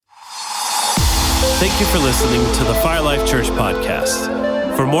Thank you for listening to the Fire Life Church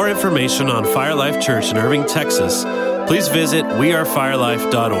podcast. For more information on Fire Life Church in Irving, Texas, please visit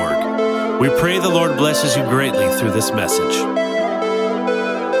wearefirelife.org. We pray the Lord blesses you greatly through this message.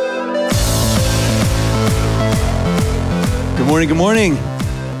 Good morning, good morning.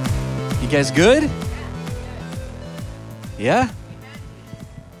 You guys good? Yeah?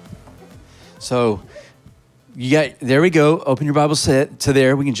 So, there we go. Open your Bible set to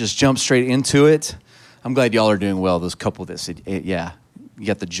there. We can just jump straight into it. I'm glad y'all are doing well, those couple that said, yeah, you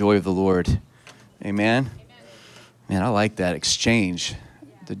got the joy of the Lord. Amen? Man, I like that exchange,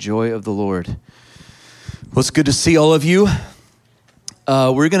 the joy of the Lord. Well, it's good to see all of you.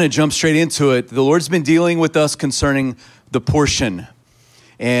 We're going to jump straight into it. The Lord's been dealing with us concerning the portion.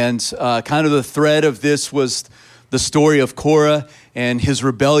 And kind of the thread of this was the story of Korah and his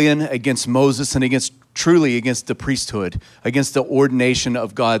rebellion against Moses and against the priesthood, against the ordination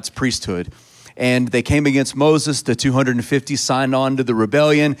of God's priesthood. And they came against Moses. The 250 signed on to the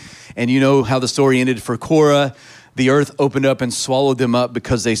rebellion. And you know how the story ended for Korah. The earth opened up and swallowed them up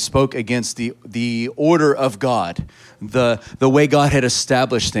because they spoke against the order of God, the way God had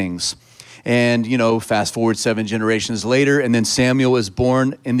established things. And, you know, fast forward 7 generations later, and then Samuel is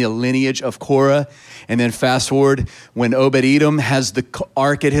born in the lineage of Korah. And then fast forward when Obed-Edom has the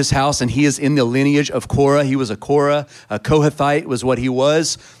ark at his house, and he is in the lineage of Korah. He was a Kohathite was what he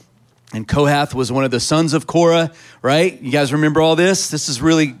was. And Kohath was one of the sons of Korah, right? You guys remember all this? This is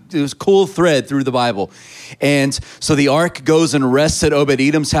it was a cool thread through the Bible. And so the ark goes and rests at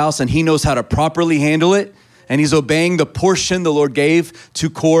Obed-Edom's house, and he knows how to properly handle it. And he's obeying the portion the Lord gave to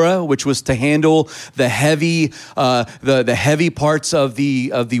Korah, which was to handle the heavy parts of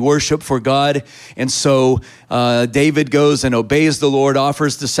the worship for God. And so David goes and obeys the Lord,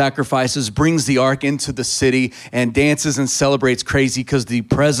 offers the sacrifices, brings the ark into the city, and dances and celebrates crazy because the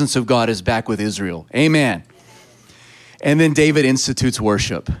presence of God is back with Israel. Amen. And then David institutes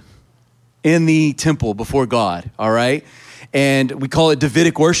worship in the temple before God. All right. And we call it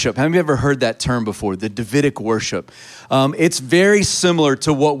Davidic worship. Have you ever heard that term before? The Davidic worship. It's very similar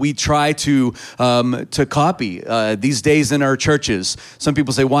to what we try to copy these days in our churches. Some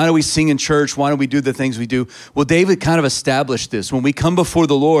people say, why do we sing in church? Why do we do the things we do? Well, David kind of established this. When we come before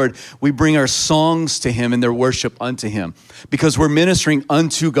the Lord, we bring our songs to him and their worship unto him because we're ministering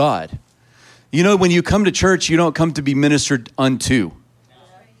unto God. You know, when you come to church, you don't come to be ministered unto.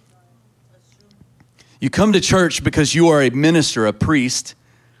 You come to church because you are a minister, a priest,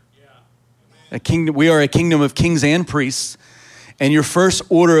 a kingdom. We are a kingdom of kings and priests, and your first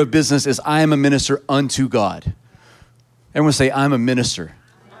order of business is, I am a minister unto God. Everyone say, I'm a minister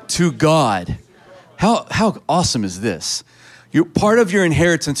to God. How awesome is this? Part of your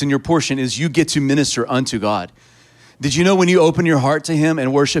inheritance and your portion is you get to minister unto God. Did you know when you open your heart to him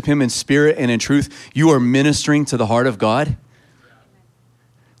and worship him in spirit and in truth, you are ministering to the heart of God?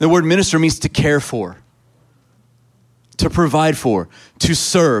 The word minister means to care for, to provide for, to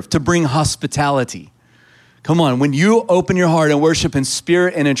serve, to bring hospitality. Come on, when you open your heart and worship in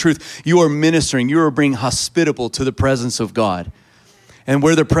spirit and in truth, you are ministering, you are being hospitable to the presence of God. And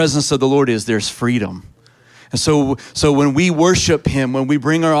where the presence of the Lord is, there's freedom. And so when we worship him, when we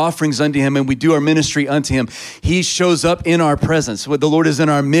bring our offerings unto him and we do our ministry unto him, he shows up in our presence. The Lord is in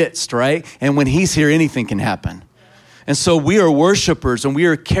our midst, right? And when he's here, anything can happen. And so we are worshipers and we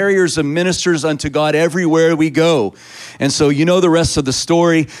are carriers and ministers unto God everywhere we go. And so you know the rest of the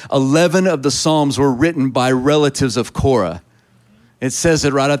story. 11 of the Psalms were written by relatives of Korah. It says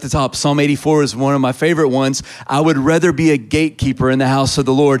it right at the top. Psalm 84 is one of my favorite ones. I would rather be a gatekeeper in the house of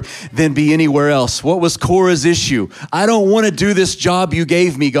the Lord than be anywhere else. What was Korah's issue? I don't want to do this job you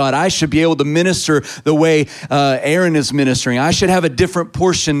gave me, God. I should be able to minister the way Aaron is ministering. I should have a different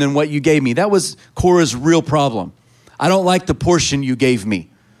portion than what you gave me. That was Korah's real problem. I don't like the portion you gave me.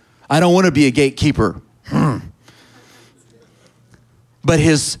 I don't want to be a gatekeeper. But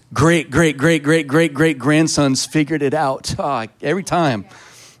his great-great-great-great-great-great-grandsons figured it out every time.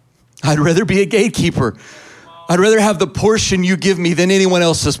 I'd rather be a gatekeeper. I'd rather have the portion you give me than anyone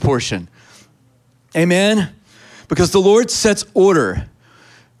else's portion. Amen? Because the Lord sets order.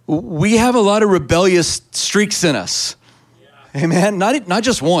 We have a lot of rebellious streaks in us. Amen? Not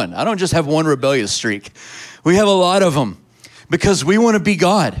just one. I don't just have one rebellious streak. We have a lot of them because we want to be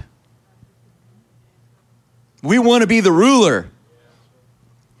God. We want to be the ruler.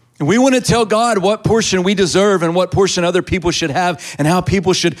 And we want to tell God what portion we deserve and what portion other people should have and how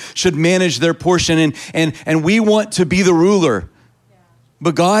people should manage their portion. And we want to be the ruler.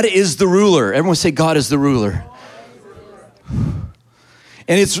 But God is the ruler. Everyone say, God is the ruler.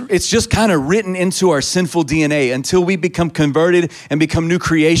 And it's just kind of written into our sinful DNA. Until we become converted and become new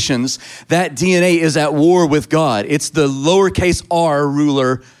creations, that DNA is at war with God. It's the lowercase r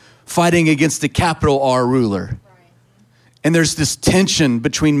ruler fighting against the capital R ruler. Right. And there's this tension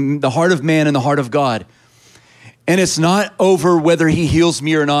between the heart of man and the heart of God. And it's not over whether he heals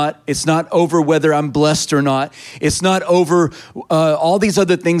me or not. It's not over whether I'm blessed or not. It's not over all these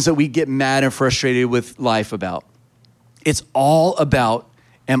other things that we get mad and frustrated with life about. It's all about,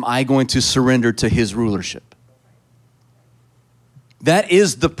 am I going to surrender to his rulership? That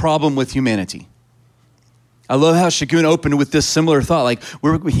is the problem with humanity. I love how Shagun opened with this similar thought, like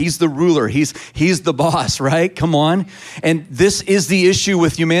he's the ruler, he's the boss, right? Come on. And this is the issue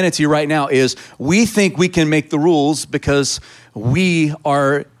with humanity right now, is we think we can make the rules because we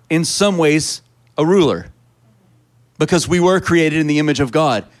are in some ways a ruler, because we were created in the image of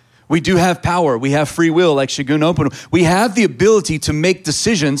God. We do have power. We have free will, like Shagun opened. We have the ability to make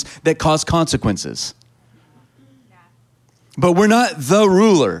decisions that cause consequences. But we're not the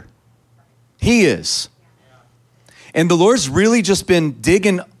ruler. He is. And the Lord's really just been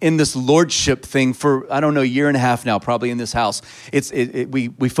digging in this lordship thing for, I don't know, a year and a half now, probably in this house.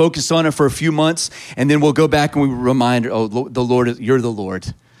 We focused on it for a few months, and then we'll go back and we remind, oh, the Lord, you're the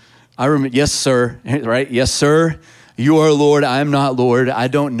Lord. I remember, yes, sir, right? Yes, sir. You are Lord. I am not Lord. I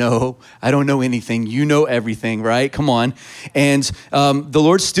don't know anything. You know everything, right? Come on. And the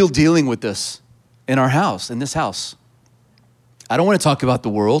Lord's still dealing with this in our house, in this house. I don't want to talk about the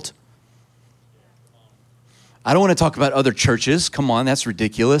world. I don't want to talk about other churches. Come on, that's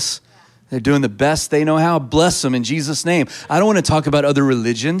ridiculous. They're doing the best they know how. Bless them in Jesus' name. I don't want to talk about other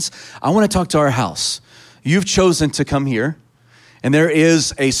religions. I want to talk to our house. You've chosen to come here, and there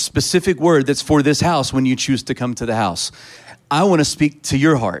is a specific word that's for this house when you choose to come to the house. I want to speak to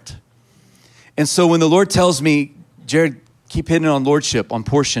your heart. And so when the Lord tells me, Jared, keep hitting on lordship, on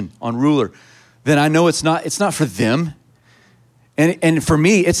portion, on ruler, then I know it's not for them. And for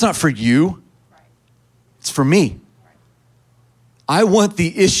me, it's not for you. It's for me. I want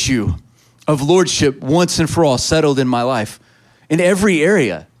the issue of lordship once and for all settled in my life, in every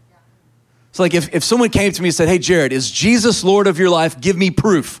area. It's like if someone came to me and said, hey, Jared, is Jesus Lord of your life? Give me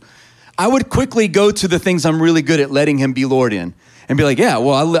proof. I would quickly go to the things I'm really good at letting him be Lord in and be like, yeah,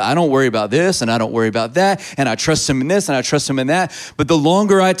 well, I don't worry about this and I don't worry about that. And I trust him in this and I trust him in that. But the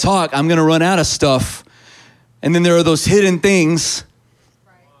longer I talk, I'm going to run out of stuff. And then there are those hidden things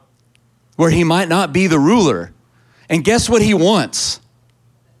where he might not be the ruler. And guess what he wants?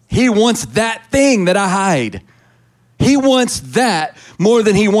 He wants that thing that I hide. He wants that more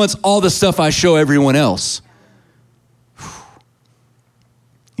than he wants all the stuff I show everyone else.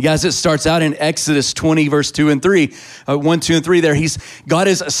 You guys, it starts out in Exodus 20, verse 2 and 3. 1, 2, and 3 there. God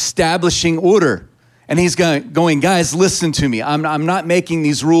is establishing order. And he's going, guys, listen to me. I'm not making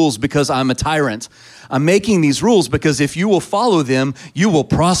these rules because I'm a tyrant. I'm making these rules because if you will follow them, you will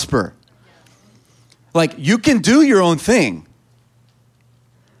prosper. Like, you can do your own thing.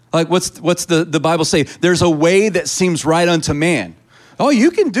 Like, what's the Bible say? There's a way that seems right unto man. Oh,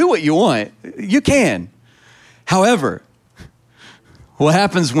 you can do what you want. You can. However, what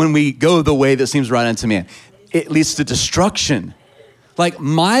happens when we go the way that seems right unto man? It leads to destruction. Like,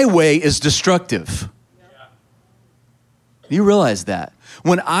 my way is destructive. You realize that?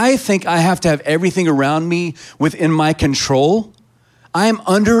 When I think I have to have everything around me within my control, I am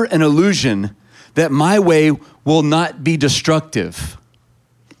under an illusion that my way will not be destructive.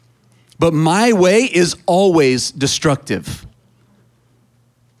 But my way is always destructive.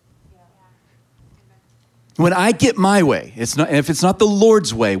 When I get my way, if it's not the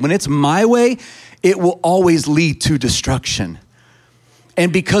Lord's way, when it's my way, it will always lead to destruction.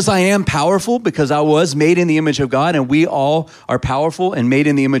 And because I am powerful, because I was made in the image of God, and we all are powerful and made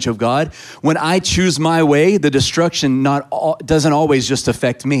in the image of God, when I choose my way, the destruction doesn't always just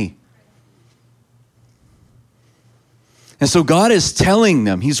affect me. And so God is telling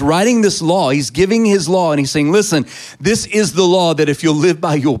them, he's writing this law, he's giving his law, and he's saying, listen, this is the law that if you'll live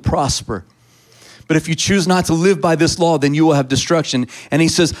by, you'll prosper. But if you choose not to live by this law, then you will have destruction. And he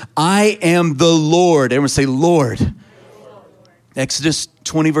says, I am the Lord. Everyone say, Lord. Exodus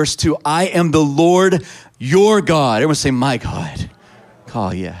 20, verse 2, I am the Lord, your God. Everyone say, my God.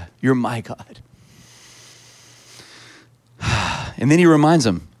 Oh, yeah, you're my God. And then he reminds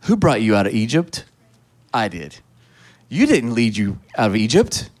them, who brought you out of Egypt? I did. You didn't lead you out of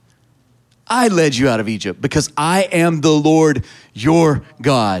Egypt. I led you out of Egypt because I am the Lord, your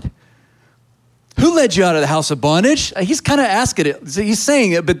God. Who led you out of the house of bondage? He's kind of asking it. He's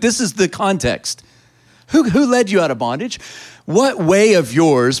saying it, but this is the context. Who led you out of bondage? What way of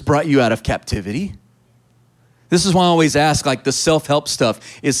yours brought you out of captivity? This is why I always ask, like the self-help stuff,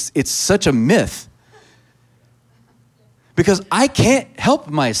 it's such a myth. Because I can't help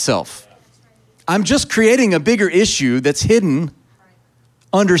myself. I'm just creating a bigger issue that's hidden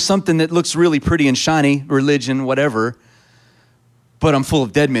under something that looks really pretty and shiny, religion, whatever, but I'm full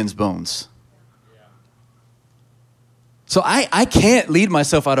of dead men's bones. So I can't lead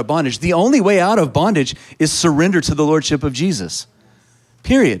myself out of bondage. The only way out of bondage is surrender to the lordship of Jesus.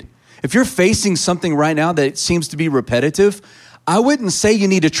 Period. If you're facing something right now that seems to be repetitive, I wouldn't say you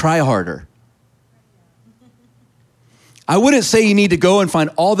need to try harder. I wouldn't say you need to go and find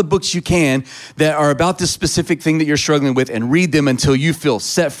all the books you can that are about this specific thing that you're struggling with and read them until you feel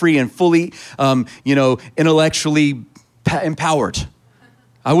set free and fully, intellectually empowered.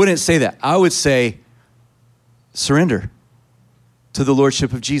 I wouldn't say that. I would say surrender to the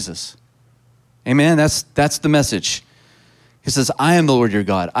lordship of Jesus. Amen. That's the message. He says, I am the Lord your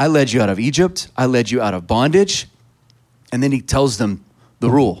God. I led you out of Egypt. I led you out of bondage. And then he tells them the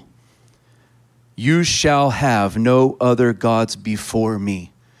rule. You shall have no other gods before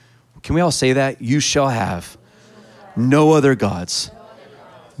me. Can we all say that? You shall have no other gods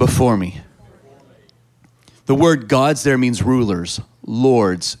before me. The word gods there means rulers,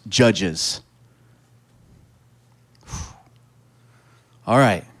 lords, judges. All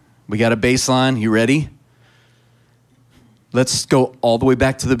right, we got a baseline. You ready? Let's go all the way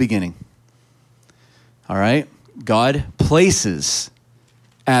back to the beginning. All right, God places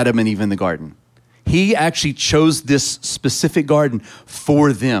Adam and Eve in the garden. He actually chose this specific garden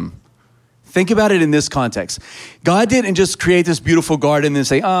for them. Think about it in this context. God didn't just create this beautiful garden and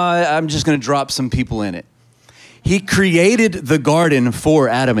say, I'm just going to drop some people in it. He created the garden for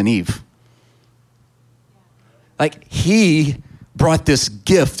Adam and Eve. Like he brought this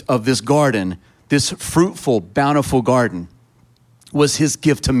gift of this garden, this fruitful, bountiful garden, was his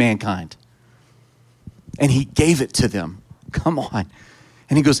gift to mankind. And he gave it to them. Come on.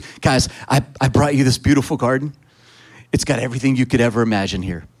 And he goes, guys, I brought you this beautiful garden. It's got everything you could ever imagine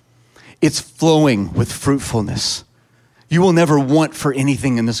here. It's flowing with fruitfulness. You will never want for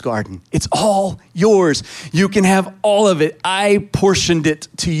anything in this garden. It's all yours. You can have all of it. I portioned it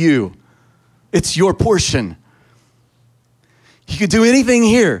to you. It's your portion. You could do anything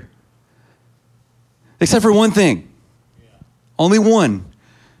here, except for one thing. Only one.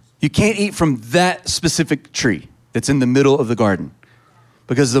 You can't eat from that specific tree that's in the middle of the garden.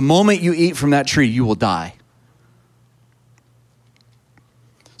 Because the moment you eat from that tree, you will die.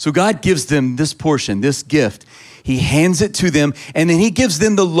 So God gives them this portion, this gift. He hands it to them, and then he gives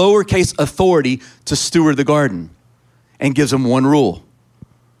them the lowercase authority to steward the garden and gives them one rule.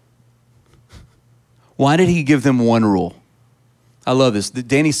 Why did he give them one rule? I love this.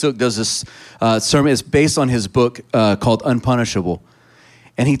 Danny Sook does this sermon. It's based on his book called Unpunishable.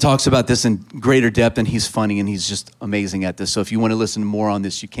 And he talks about this in greater depth, and he's funny, and he's just amazing at this. So if you want to listen more on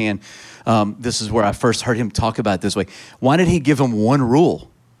this, you can. This is where I first heard him talk about it this way. Why did he give them one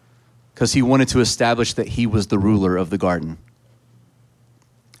rule? Because he wanted to establish that he was the ruler of the garden.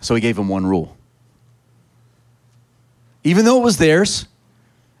 So he gave them one rule. Even though it was theirs,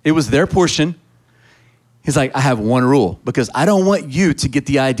 it was their portion, he's like, I have one rule, because I don't want you to get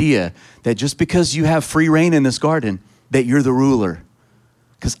the idea that just because you have free reign in this garden, that you're the ruler.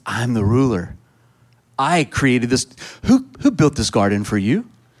 Because I'm the ruler. I created this. Who built this garden for you?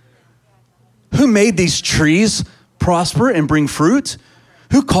 Who made these trees prosper and bring fruit?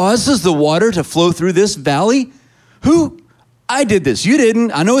 Who causes the water to flow through this valley? I did this. You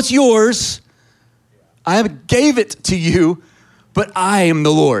didn't. I know it's yours. I gave it to you, but I am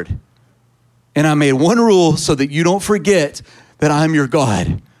the Lord. And I made one rule so that you don't forget that I'm your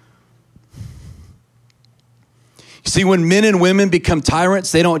God. You see, when men and women become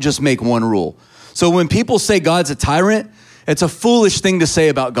tyrants, they don't just make one rule. So when people say God's a tyrant, it's a foolish thing to say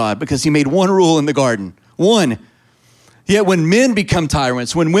about God because he made one rule in the garden. One. Yet when men become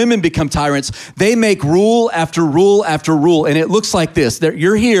tyrants, when women become tyrants, they make rule after rule after rule. And it looks like this.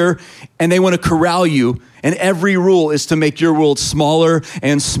 You're here and they want to corral you. And every rule is to make your world smaller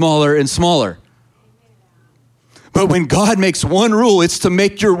and smaller and smaller. But when God makes one rule, it's to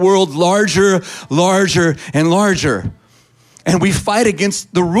make your world larger, larger, and larger. And we fight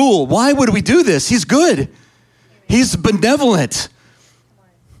against the rule. Why would we do this? He's good. He's benevolent.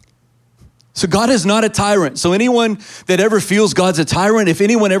 So God is not a tyrant. So anyone that ever feels God's a tyrant, if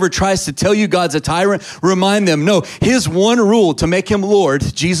anyone ever tries to tell you God's a tyrant, remind them, no, his one rule to make him Lord,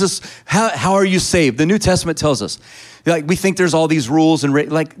 Jesus, how are you saved? The New Testament tells us. Like we think there's all these rules and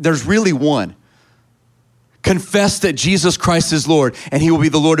there's really one. Confess that Jesus Christ is Lord and he will be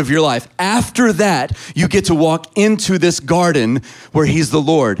the Lord of your life. After that, you get to walk into this garden where he's the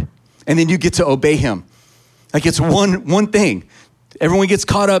Lord and then you get to obey him. Like it's one thing. Everyone gets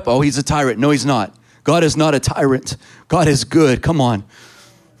caught up. Oh, he's a tyrant. No, he's not. God is not a tyrant. God is good. Come on.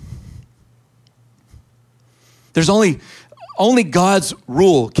 There's only God's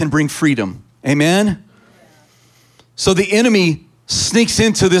rule can bring freedom. Amen? So the enemy sneaks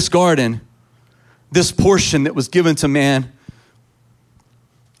into this garden, this portion that was given to man,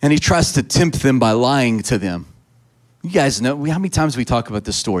 and he tries to tempt them by lying to them. You guys know how many times we talk about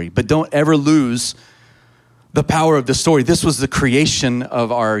this story, but don't ever lose the power of the story. This was the creation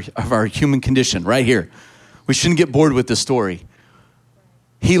of our human condition right here. We shouldn't get bored with the story.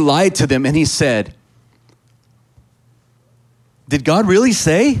 He lied to them and he said, did God really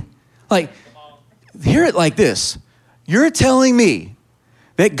say? Like, hear it like this. You're telling me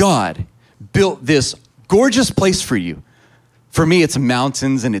that God built this gorgeous place for you. For me, it's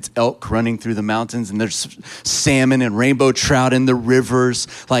mountains and it's elk running through the mountains and there's salmon and rainbow trout in the rivers.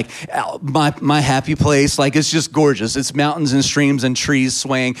 Like my happy place, like it's just gorgeous. It's mountains and streams and trees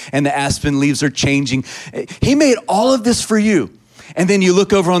swaying and the aspen leaves are changing. He made all of this for you. And then you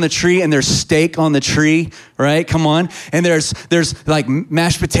look over on the tree and there's steak on the tree, right? Come on. And there's like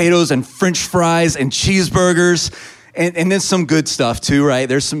mashed potatoes and French fries and cheeseburgers. And then some good stuff too, right?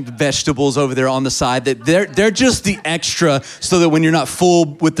 There's some vegetables over there on the side that they're just the extra so that when you're not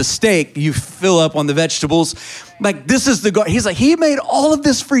full with the steak, you fill up on the vegetables. Like this is he's like, he made all of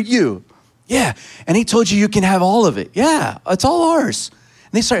this for you. Yeah. And he told you can have all of it. Yeah, it's all ours.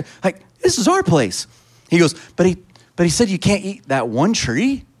 And they start like, this is our place. He goes, but he said you can't eat that one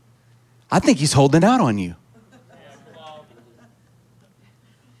tree. I think he's holding out on you.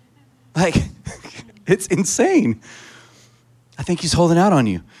 Like, it's insane. I think he's holding out on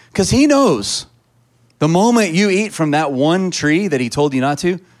you because he knows the moment you eat from that one tree that he told you not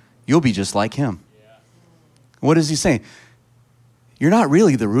to, you'll be just like him. Yeah. What is he saying? You're not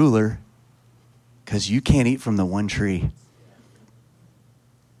really the ruler because you can't eat from the one tree.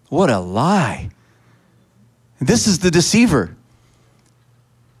 What a lie. This is the deceiver.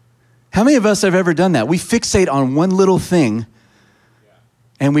 How many of us have ever done that? We fixate on one little thing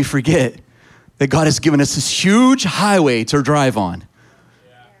and we forget that God has given us this huge highway to drive on.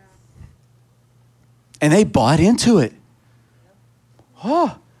 Yeah. And they bought into it.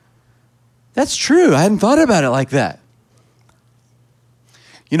 Oh, that's true. I hadn't thought about it like that.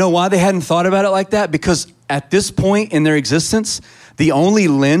 You know why they hadn't thought about it like that? Because at this point in their existence, the only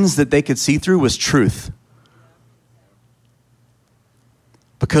lens that they could see through was truth.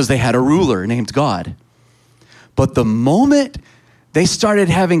 Because they had a ruler named God. But the moment they started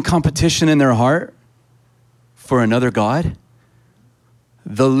having competition in their heart for another God,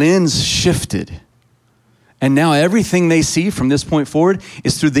 the lens shifted. And now everything they see from this point forward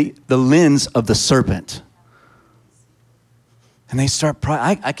is through the lens of the serpent. And they start,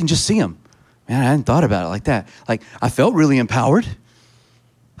 I can just see them. Man, I hadn't thought about it like that. Like, I felt really empowered.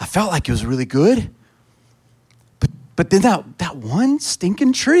 I felt like it was really good. But then that one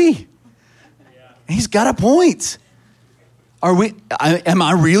stinking tree, he's got a point. Am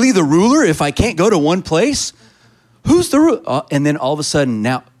I really the ruler if I can't go to one place? Who's the ruler? And then all of a sudden,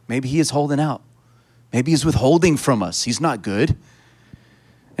 now, maybe he is holding out. Maybe he's withholding from us. He's not good.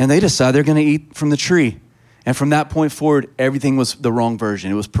 And they decide they're going to eat from the tree. And from that point forward, everything was the wrong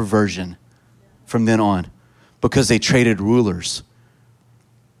version. It was perversion from then on because they traded rulers.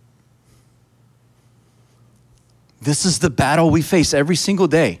 This is the battle we face every single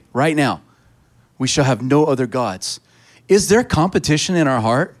day, right now. We shall have no other gods. Is there competition in our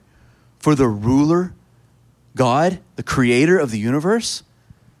heart for the ruler, God, the creator of the universe?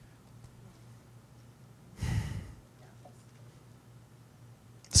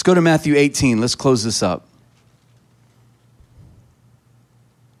 Let's go to Matthew 18. Let's close this up.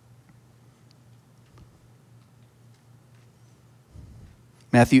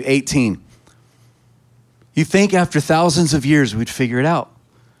 Matthew 18. You think after thousands of years we'd figure it out.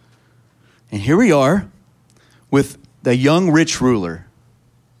 And here we are with the young rich ruler.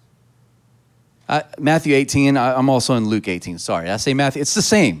 Matthew 18, I'm also in Luke 18. Sorry, I say Matthew. It's the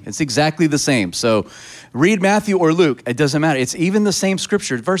same. It's exactly the same. So read Matthew or Luke. It doesn't matter. It's even the same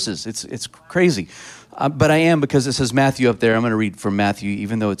scripture verses. It's crazy. But I am, because it says Matthew up there, I'm going to read from Matthew,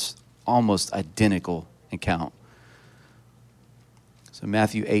 even though it's almost identical in count. So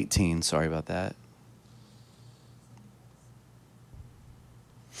Matthew 18, sorry about that.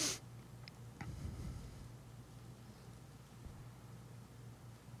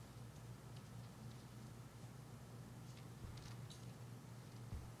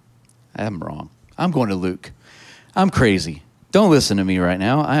 I'm wrong. I'm going to Luke. I'm crazy. Don't listen to me right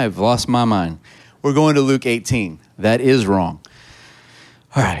now. I have lost my mind. We're going to Luke 18. That is wrong.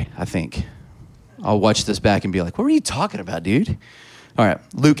 All right, I think. I'll watch this back and be like, what were you talking about, dude? All right,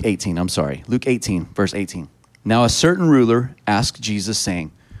 Luke 18, Luke 18, verse 18. Now a certain ruler asked Jesus,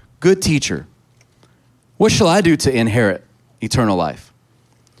 saying, good teacher, what shall I do to inherit eternal life?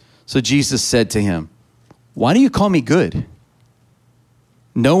 So Jesus said to him, why do you call me good?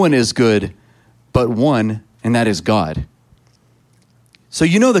 No one is good but one, and that is God. So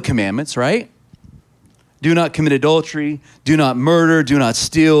you know the commandments, right? Do not commit adultery, do not murder, do not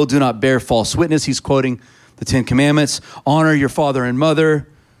steal, do not bear false witness. He's quoting the 10 commandments. Honor your father and mother.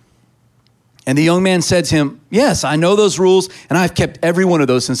 And the young man said to him, yes, I know those rules, and I've kept every one of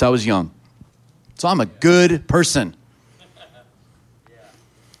those since I was young. So I'm a good person.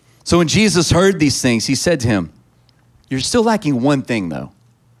 So when Jesus heard these things, he said to him, you're still lacking one thing, though.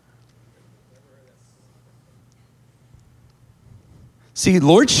 See,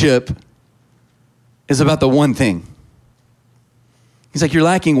 lordship is about the one thing. He's like, you're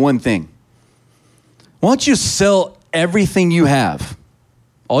lacking one thing. Why don't you sell everything you have,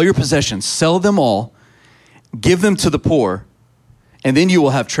 all your possessions, sell them all, give them to the poor, and then you will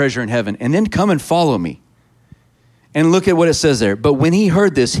have treasure in heaven. And then come and follow me. And look at what it says there. But when he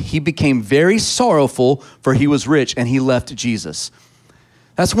heard this, he became very sorrowful, for he was rich, and he left Jesus.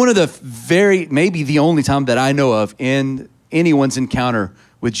 That's one of the maybe the only time that I know of in anyone's encounter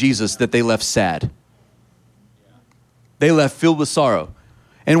with Jesus that they left sad. They left filled with sorrow.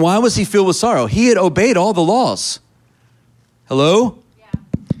 And why was he filled with sorrow? He had obeyed all the laws. Hello? Yeah.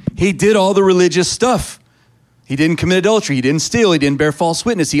 He did all the religious stuff. He didn't commit adultery. He didn't steal. He didn't bear false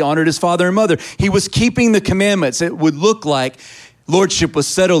witness. He honored his father and mother. He was keeping the commandments. It would look like lordship was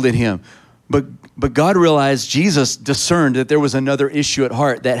settled in him. But God realized, Jesus discerned that there was another issue at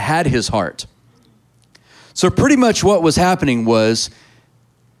heart that had his heart. So pretty much what was happening was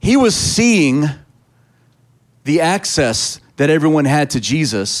he was seeing the access that everyone had to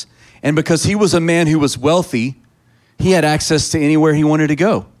Jesus. And because he was a man who was wealthy, he had access to anywhere he wanted to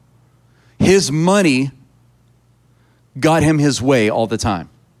go. His money got him his way all the time.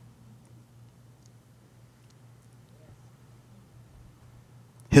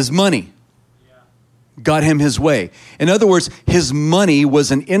 His money got him his way. In other words, his money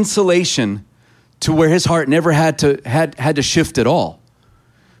was an insulation to where his heart never had to shift at all,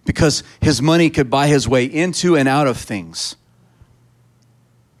 because his money could buy his way into and out of things.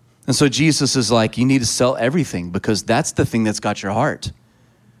 And so Jesus is like, you need to sell everything, because that's the thing that's got your heart.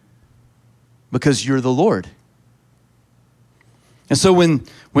 Because you're the Lord. And so when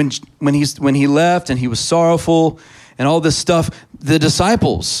he left and he was sorrowful and all this stuff, the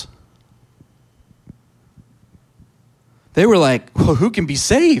disciples, they were like, well, who can be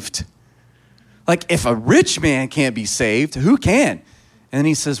saved? Like, if a rich man can't be saved, who can? And then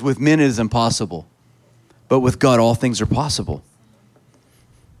he says, with men it is impossible, but with God all things are possible.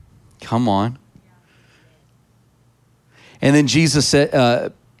 Come on. And then Jesus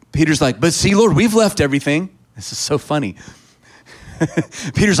said, Peter's like, but see, Lord, we've left everything. This is so funny.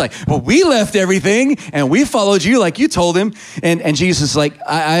 Peter's like, well, we left everything and we followed you like you told him. And Jesus is like,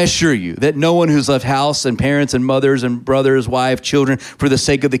 I assure you that no one who's left house and parents and mothers and brothers, wife, children for the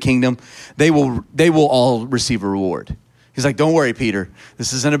sake of the kingdom, they will all receive a reward. He's like, don't worry, Peter.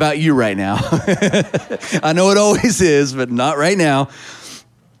 This isn't about you right now. I know it always is, but not right now.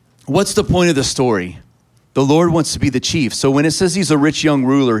 What's the point of the story? The Lord wants to be the chief. So when it says he's a rich young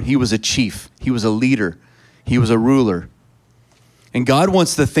ruler, he was a chief. He was a leader. He was a ruler. And God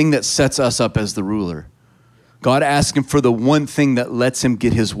wants the thing that sets us up as the ruler. God asks him for the one thing that lets him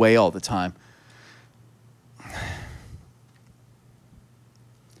get his way all the time.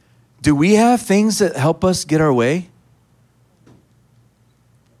 Do we have things that help us get our way?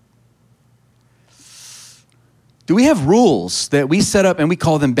 Do we have rules that we set up and we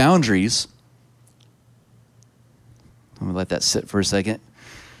call them boundaries? I'm going to let that sit for a second.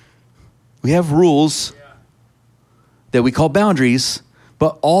 We have rules that we call boundaries,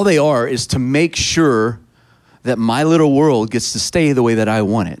 but all they are is to make sure that my little world gets to stay the way that I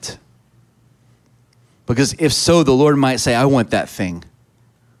want it. Because if so, the Lord might say, I want that thing.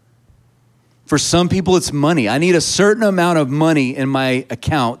 For some people, it's money. I need a certain amount of money in my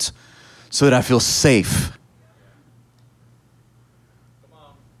account so that I feel safe.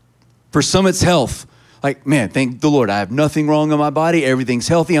 For some, it's health. Like, man, thank the Lord. I have nothing wrong in my body. Everything's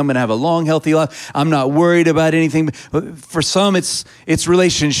healthy. I'm going to have a long, healthy life. I'm not worried about anything. For some, it's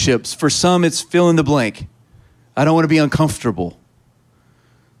relationships. For some, it's fill in the blank. I don't want to be uncomfortable.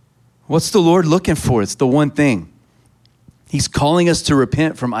 What's the Lord looking for? It's the one thing. He's calling us to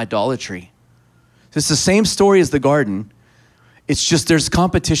repent from idolatry. It's the same story as the garden. It's just there's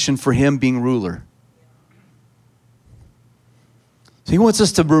competition for him being ruler. So he wants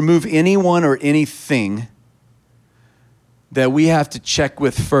us to remove anyone or anything that we have to check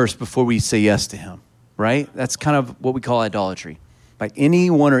with first before we say yes to him, right? That's kind of what we call idolatry. Like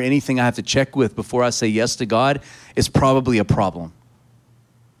anyone or anything I have to check with before I say yes to God is probably a problem.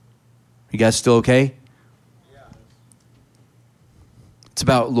 You guys still okay? Yeah. It's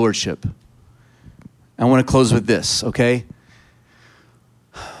about lordship. I want to close with this, okay?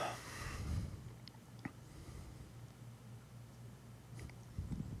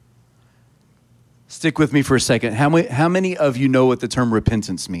 Stick with me for a second. How many of you know what the term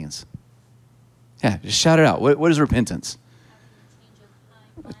repentance means? Yeah, just shout it out. What is repentance?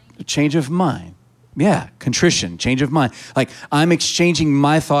 A change of mind. Yeah, contrition, change of mind. Like, I'm exchanging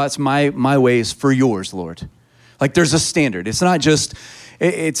my thoughts, my ways for yours, Lord. Like, there's a standard. It's not just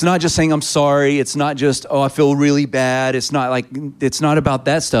saying I'm sorry. It's not just, oh, I feel really bad. It's not about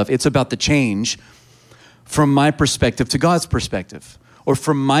that stuff. It's about the change from my perspective to God's perspective, or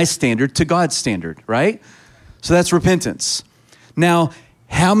from my standard to God's standard, right? So that's repentance. Now,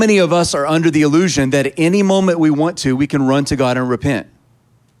 how many of us are under the illusion that at any moment we want to, we can run to God and repent?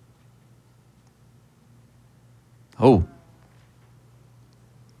 Oh.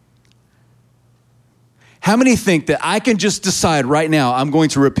 How many think that I can just decide right now I'm going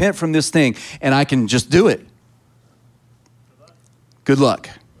to repent from this thing and I can just do it? Good luck.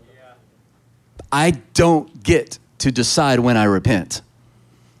 I don't get to decide when I repent.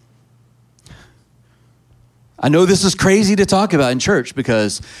 I know this is crazy to talk about in church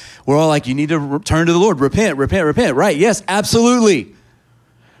because we're all like, you need to turn to the Lord, repent, repent, repent. Right, yes, absolutely.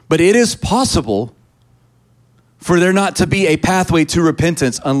 But it is possible for there not to be a pathway to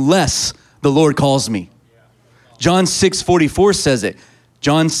repentance unless the Lord calls me. John 6:44 says it.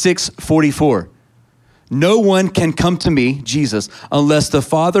 John 6:44. No one can come to me, Jesus, unless the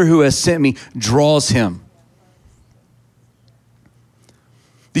Father who has sent me draws him.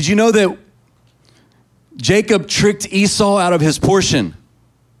 Did you know that Jacob tricked Esau out of his portion?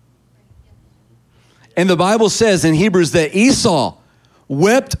 And the Bible says in Hebrews that Esau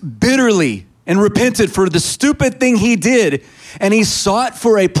wept bitterly and repented for the stupid thing he did. And he sought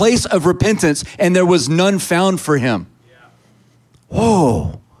for a place of repentance, and there was none found for him.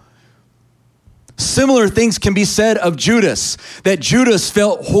 Whoa. Similar things can be said of Judas, that Judas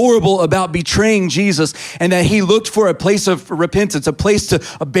felt horrible about betraying Jesus, and that he looked for a place of repentance, a place to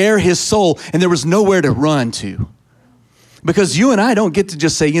bear his soul, and there was nowhere to run to. Because you and I don't get to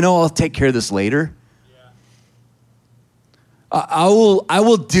just say, I'll take care of this later. I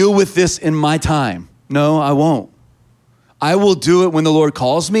will deal with this in my time. No, I won't. I will do it when the Lord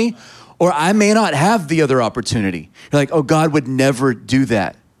calls me, or I may not have the other opportunity. You're like, oh, God would never do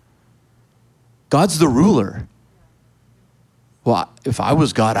that. God's the ruler. Well, if I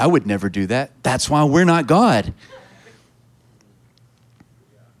was God, I would never do that. That's why we're not God.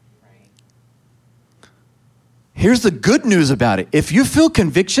 Here's the good news about it. If you feel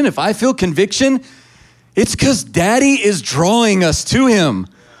conviction, if I feel conviction, it's because Daddy is drawing us to him.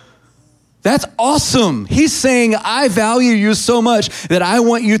 That's awesome. He's saying, I value you so much that I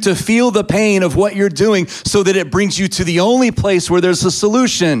want you to feel the pain of what you're doing so that it brings you to the only place where there's a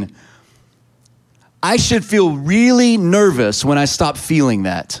solution. I should feel really nervous when I stop feeling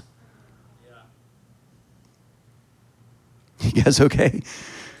that. You guys okay?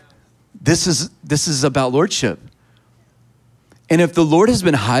 This is about lordship. And if the Lord has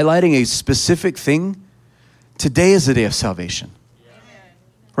been highlighting a specific thing, today is the day of salvation.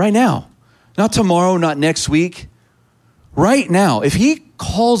 Right now. Not tomorrow, not next week. Right now. If he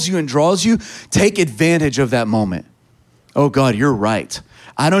calls you and draws you, take advantage of that moment. Oh God, you're right.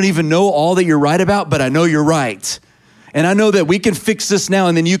 I don't even know all that you're right about, but I know you're right. And I know that we can fix this now,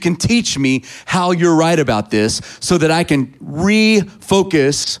 and then you can teach me how you're right about this so that I can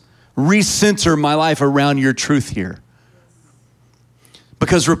refocus, recenter my life around your truth here.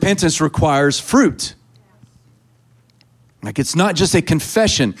 Because repentance requires fruit. Like, it's not just a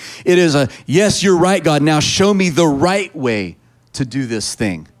confession. It is a, yes, you're right, God. Now show me the right way to do this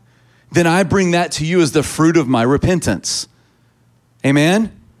thing. Then I bring that to you as the fruit of my repentance.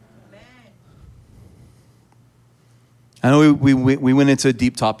 Amen? Amen. I know we went into a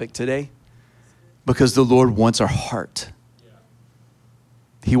deep topic today because the Lord wants our heart.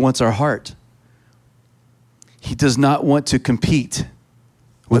 He wants our heart. He does not want to compete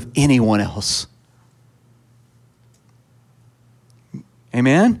with anyone else.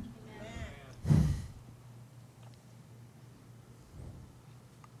 Amen?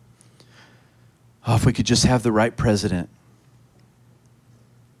 Oh, if we could just have the right president.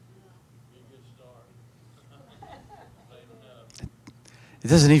 It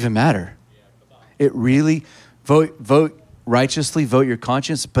doesn't even matter. It really, vote righteously, vote your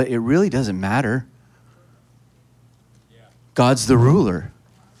conscience, but it really doesn't matter. God's the ruler.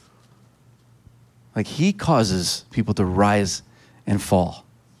 Like, he causes people to rise and fall.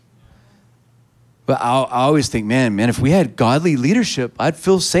 But I always think, man, if we had godly leadership, I'd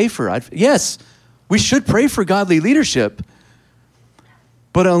feel safer. Yes, we should pray for godly leadership.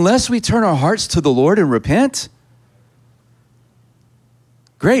 But unless we turn our hearts to the Lord and repent,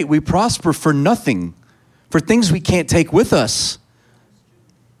 great, we prosper for nothing, for things we can't take with us.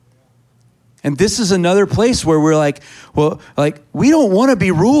 And this is another place where we're like, well, like, we don't want to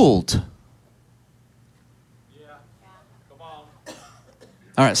be ruled. Yeah. Come on.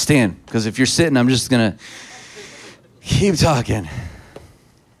 All right, stand, because if you're sitting, I'm just going to keep talking.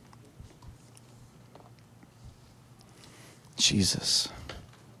 Jesus.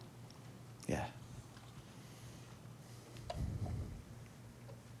 Yeah.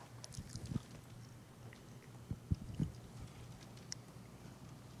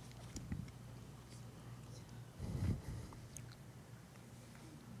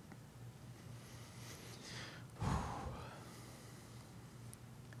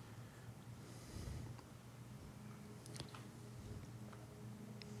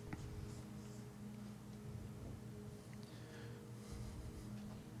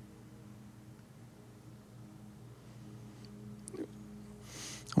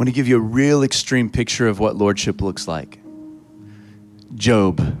 I want to give you a real extreme picture of what lordship looks like.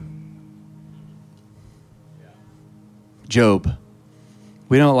 Job. Job.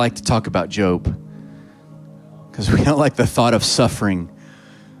 We don't like to talk about Job because we don't like the thought of suffering.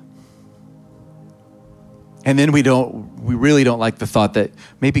 And then we really don't like the thought that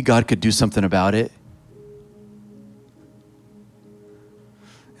maybe God could do something about it.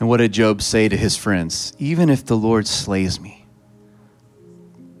 And what did Job say to his friends? Even if the Lord slays me,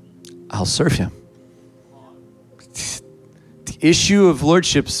 I'll serve him. The issue of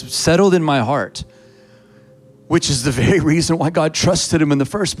lordship settled in my heart, which is the very reason why God trusted him in the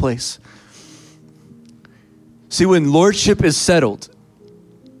first place. See, when lordship is settled,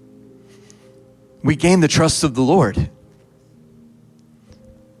 we gain the trust of the Lord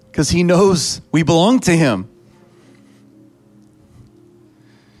because he knows we belong to him,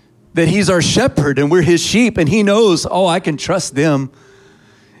 that he's our shepherd and we're his sheep, and he knows, oh, I can trust them.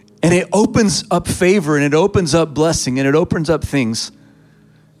 And it opens up favor, and it opens up blessing, and it opens up things.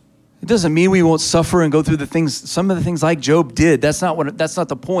 It doesn't mean we won't suffer and go through the things, some of the things like Job did. That's not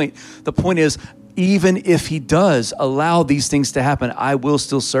the point. The point is, even if he does allow these things to happen, I will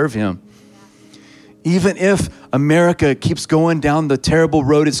still serve him. Even if America keeps going down the terrible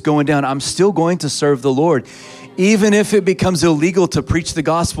road it's going down, I'm still going to serve the Lord. Even if it becomes illegal to preach the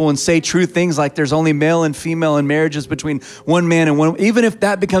gospel and say true things like there's only male and female in marriages between one man and one, even if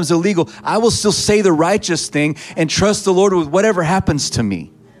that becomes illegal, I will still say the righteous thing and trust the Lord with whatever happens to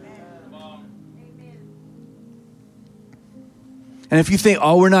me. And if you think,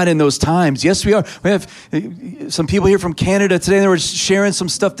 oh, we're not in those times. Yes, we are. We have some people here from Canada today. They were sharing some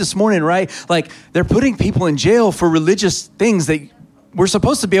stuff this morning, right? Like, they're putting people in jail for religious things that we're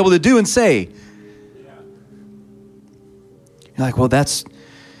supposed to be able to do and say. You're like, well, that's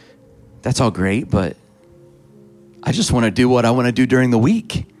all great, but I just want to do what I want to do during the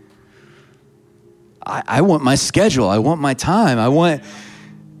week. I want my schedule. I want my time. I want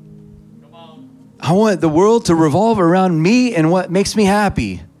the world to revolve around me and what makes me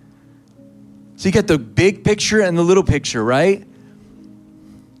happy. So you get the big picture and the little picture, right?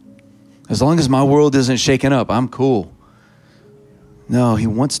 As long as my world isn't shaken up, I'm cool. No, he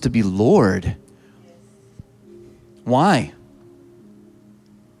wants to be Lord. Why?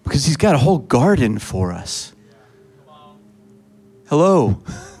 Because he's got a whole garden for us. Hello.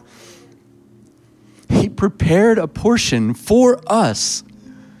 He prepared a portion for us.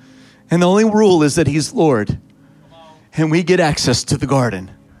 And the only rule is that he's Lord. And we get access to the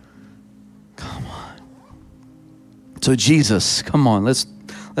garden. Come on. So Jesus, come on, let's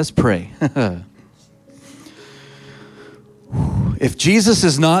pray. If Jesus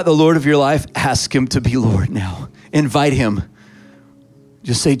is not the Lord of your life, ask him to be Lord now. Invite him.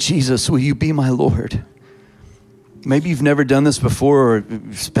 Just say, Jesus, will you be my Lord? Maybe you've never done this before, or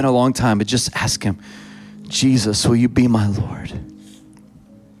it's been a long time, but just ask him, Jesus, will you be my Lord?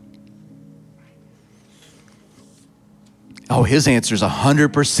 Oh, his answer is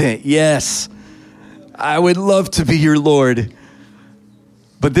 100% yes. I would love to be your Lord.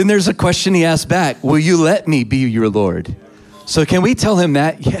 But then there's a question he asks back. Will you let me be your Lord? So can we tell him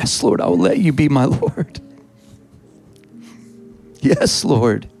that? Yes, Lord, I will let you be my Lord. Yes,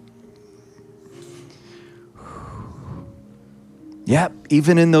 Lord. Yep,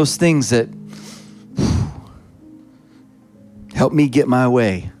 even in those things that Help me get my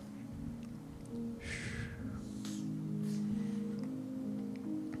way.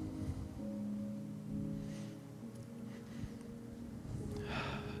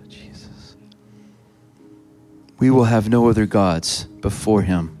 Jesus. We will have no other gods before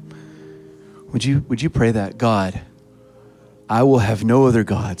him. Would you pray that? God, I will have no other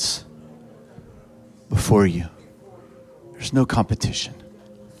gods before you. There's no competition.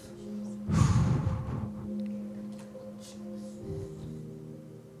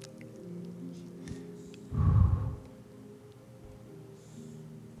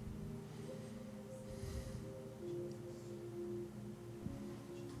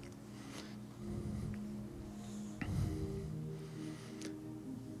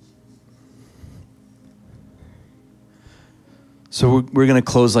 So we're going to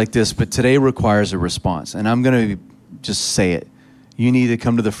close like this, but today requires a response. And I'm going to just say it. You need to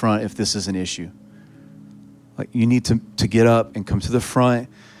come to the front if this is an issue. Like you need to get up and come to the front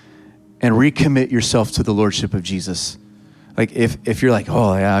and recommit yourself to the lordship of Jesus. Like if you're like,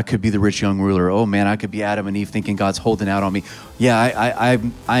 oh yeah, I could be the rich young ruler. Oh man, I could be Adam and Eve thinking God's holding out on me. Yeah,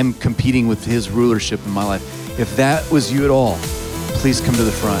 I'm competing with his rulership in my life. If that was you at all, please come to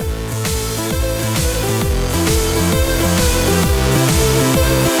the front.